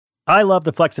I love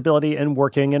the flexibility in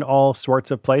working in all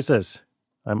sorts of places.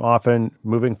 I'm often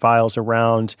moving files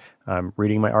around,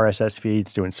 reading my RSS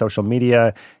feeds, doing social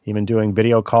media, even doing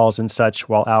video calls and such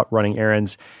while out running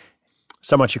errands.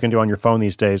 So much you can do on your phone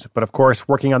these days. But of course,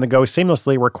 working on the go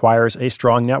seamlessly requires a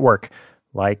strong network,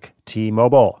 like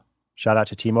T-Mobile. Shout out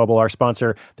to T-Mobile, our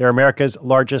sponsor. They're America's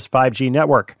largest 5G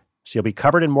network, so you'll be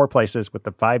covered in more places with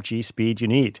the 5G speed you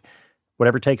need.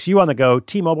 Whatever takes you on the go,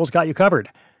 T-Mobile's got you covered.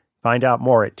 Find out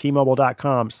more at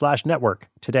T-Mobile.com/network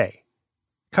today.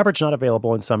 Coverage not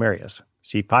available in some areas.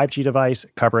 See 5G device,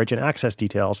 coverage, and access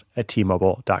details at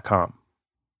T-Mobile.com.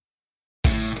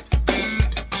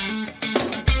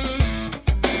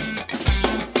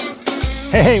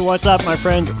 Hey, what's up, my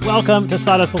friends? Welcome to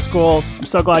Side Hustle School. I'm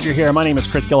so glad you're here. My name is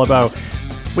Chris Guillebeau.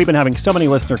 We've been having so many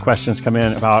listener questions come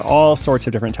in about all sorts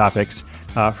of different topics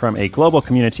from a global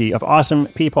community of awesome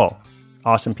people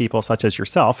such as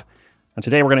yourself. And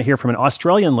today we're going to hear from an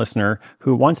Australian listener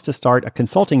who wants to start a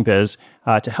consulting biz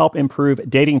to help improve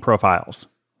dating profiles.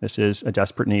 This is a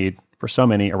desperate need for so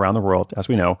many around the world, as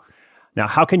we know. Now,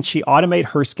 how can she automate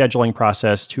her scheduling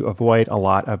process to avoid a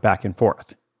lot of back and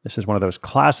forth? This is one of those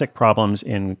classic problems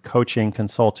in coaching,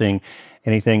 consulting,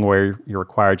 anything where you're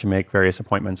required to make various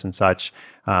appointments and such.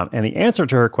 And the answer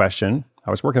to her question, I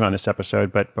was working on this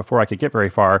episode, but before I could get very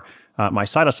far, my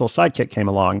Side Hustle sidekick came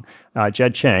along,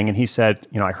 Jed Chang, and he said,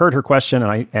 I heard her question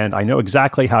and I know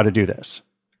exactly how to do this.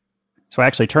 So I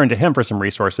actually turned to him for some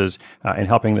resources in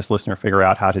helping this listener figure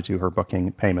out how to do her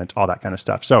booking, payment, all that kind of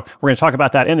stuff. So we're going to talk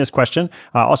about that in this question.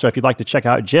 Also, if you'd like to check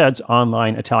out Jed's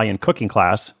online Italian cooking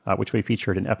class, which we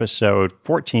featured in episode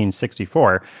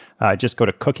 1464, just go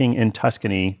to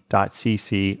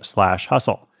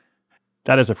cookingintuscany.cc/hustle.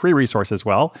 That is a free resource as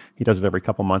well. He does it every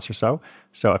couple months or so.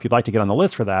 So if you'd like to get on the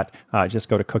list for that, just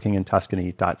go to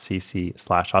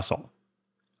cookingintuscany.cc/hustle.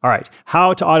 All right,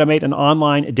 how to automate an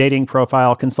online dating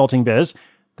profile consulting biz.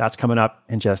 That's coming up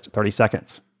in just 30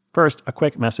 seconds. First, a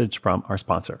quick message from our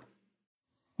sponsor.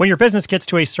 When your business gets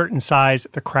to a certain size,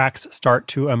 the cracks start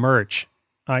to emerge.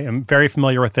 I am very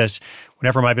familiar with this.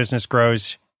 Whenever my business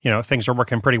grows, things are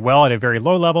working pretty well at a very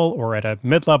low level or at a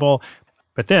mid-level.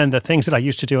 But then the things that I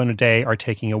used to do in a day are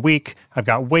taking a week. I've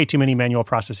got way too many manual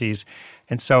processes.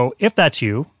 And so if that's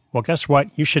you, well, guess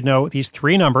what? You should know these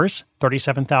three numbers,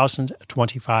 37,000,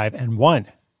 25, and 1.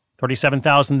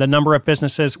 37,000, the number of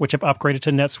businesses which have upgraded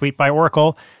to NetSuite by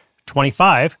Oracle.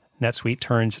 25, NetSuite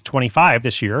turns 25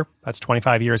 this year. That's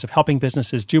 25 years of helping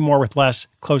businesses do more with less,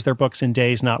 close their books in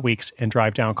days, not weeks, and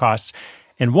drive down costs.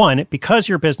 And 1, because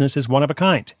your business is one of a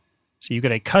kind. So you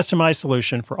get a customized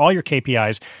solution for all your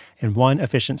KPIs in one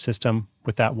efficient system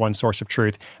with that one source of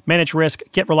truth. Manage risk,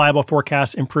 get reliable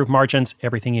forecasts, improve margins,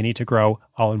 everything you need to grow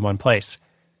all in one place.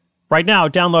 Right now,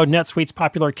 download NetSuite's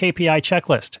popular KPI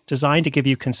checklist designed to give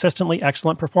you consistently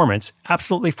excellent performance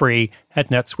absolutely free at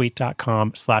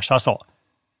netsuite.com/hustle.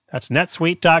 That's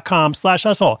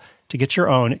netsuite.com/hustle to get your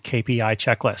own KPI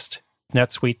checklist.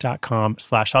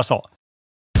 netsuite.com/hustle.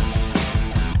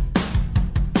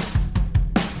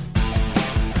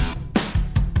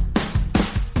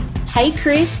 Hey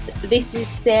Chris, this is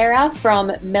Sarah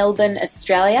from Melbourne,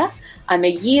 Australia. I'm a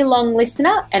year-long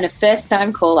listener and a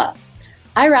first-time caller.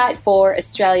 I write for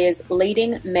Australia's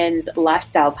leading men's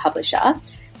lifestyle publisher,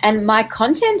 and my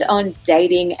content on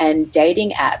dating and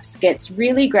dating apps gets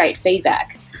really great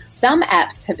feedback. Some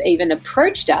apps have even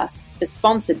approached us for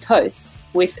sponsored posts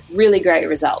with really great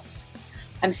results.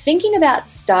 I'm thinking about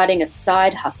starting a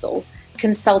side hustle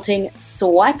consulting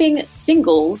swiping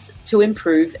singles to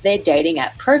improve their dating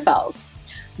app profiles.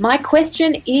 My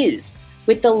question is,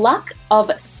 with the luck of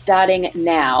starting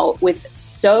now with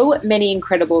so many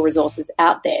incredible resources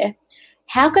out there,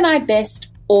 how can I best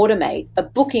automate a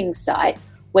booking site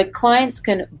where clients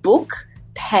can book,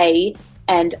 pay,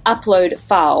 and upload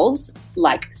files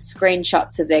like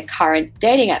screenshots of their current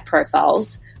dating app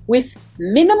profiles with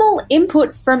minimal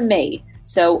input from me?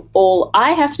 So all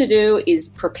I have to do is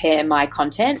prepare my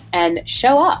content and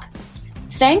show up.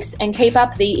 Thanks and keep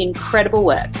up the incredible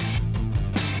work.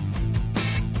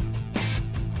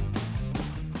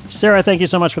 Sarah, thank you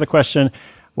so much for the question.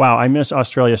 Wow, I miss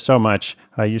Australia so much.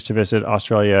 I used to visit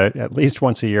Australia at least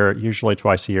once a year, usually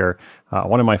twice a year.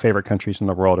 One of my favorite countries in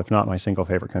the world, if not my single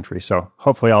favorite country. So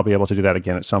hopefully I'll be able to do that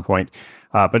again at some point.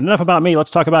 But enough about me.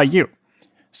 Let's talk about you.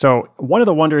 So one of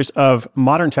the wonders of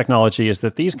modern technology is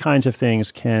that these kinds of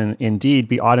things can indeed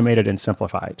be automated and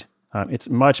simplified. It's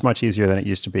much, much easier than it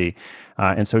used to be.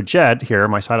 And so Jed here,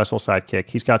 my Side Hustle sidekick,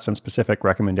 he's got some specific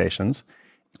recommendations.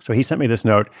 So he sent me this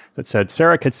note that said,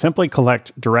 Sarah could simply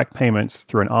collect direct payments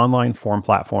through an online form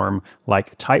platform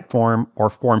like Typeform or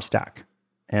FormStack.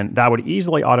 And that would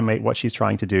easily automate what she's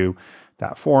trying to do.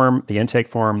 that form, the intake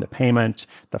form, the payment,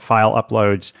 the file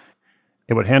uploads.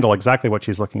 It would handle exactly what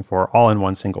she's looking for all in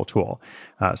one single tool.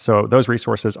 So those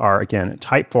resources are, again,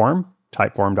 Typeform,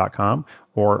 typeform.com,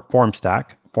 or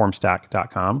FormStack,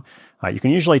 formstack.com. You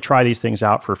can usually try these things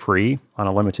out for free on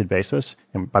a limited basis.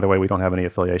 And by the way, we don't have any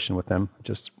affiliation with them,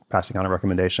 just passing on a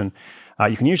recommendation.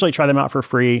 You can usually try them out for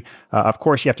free. Of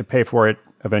course, you have to pay for it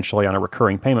eventually on a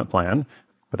recurring payment plan,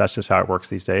 but that's just how it works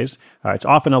these days. It's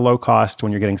often a low cost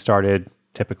when you're getting started,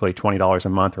 typically $20 a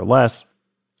month or less.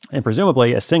 And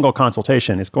presumably, a single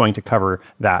consultation is going to cover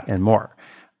that and more.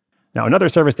 Now, another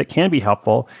service that can be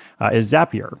helpful is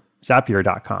Zapier,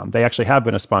 Zapier.com. They actually have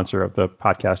been a sponsor of the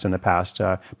podcast in the past,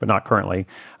 but not currently.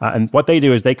 And what they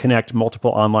do is they connect multiple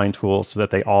online tools so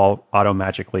that they all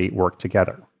auto-magically work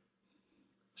together.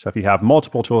 So if you have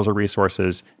multiple tools or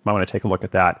resources, you might want to take a look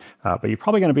at that. But you're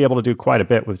probably going to be able to do quite a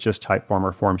bit with just Typeform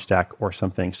or FormStack or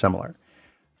something similar.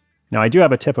 Now, I do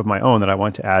have a tip of my own that I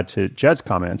want to add to Jed's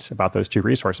comments about those two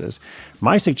resources.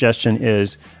 My suggestion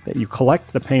is that you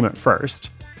collect the payment first,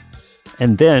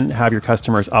 and then have your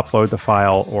customers upload the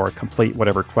file or complete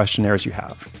whatever questionnaires you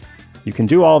have. You can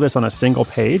do all this on a single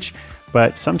page,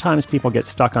 but sometimes people get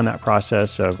stuck on that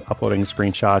process of uploading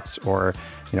screenshots or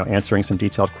answering some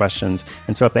detailed questions.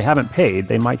 And so if they haven't paid,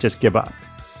 they might just give up.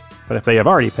 But if they have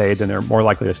already paid, then they're more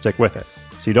likely to stick with it.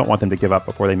 So you don't want them to give up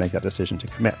before they make that decision to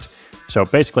commit. So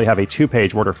basically have a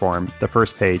 2-page order form. The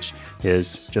first page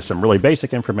is just some really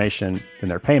basic information in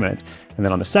their payment. And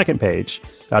then on the second page,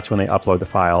 that's when they upload the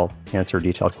file, answer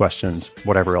detailed questions,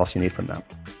 whatever else you need from them.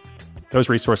 Those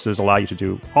resources allow you to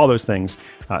do all those things.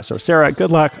 So Sarah,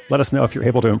 good luck. Let us know if you're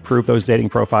able to improve those dating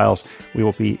profiles. We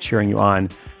will be cheering you on.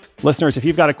 Listeners, if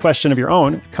you've got a question of your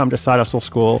own, come to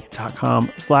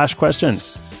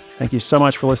sidehustleschool.com/questions. Thank you so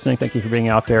much for listening. Thank you for being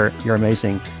out there. You're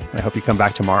amazing. And I hope you come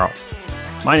back tomorrow.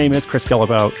 My name is Chris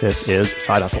Guillebeau. This is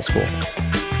Side Hustle School.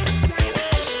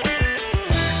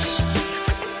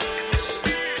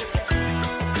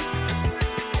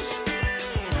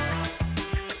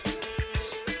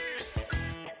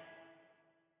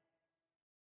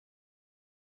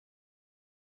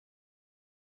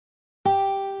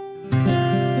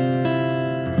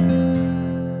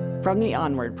 From the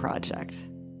Onward Project.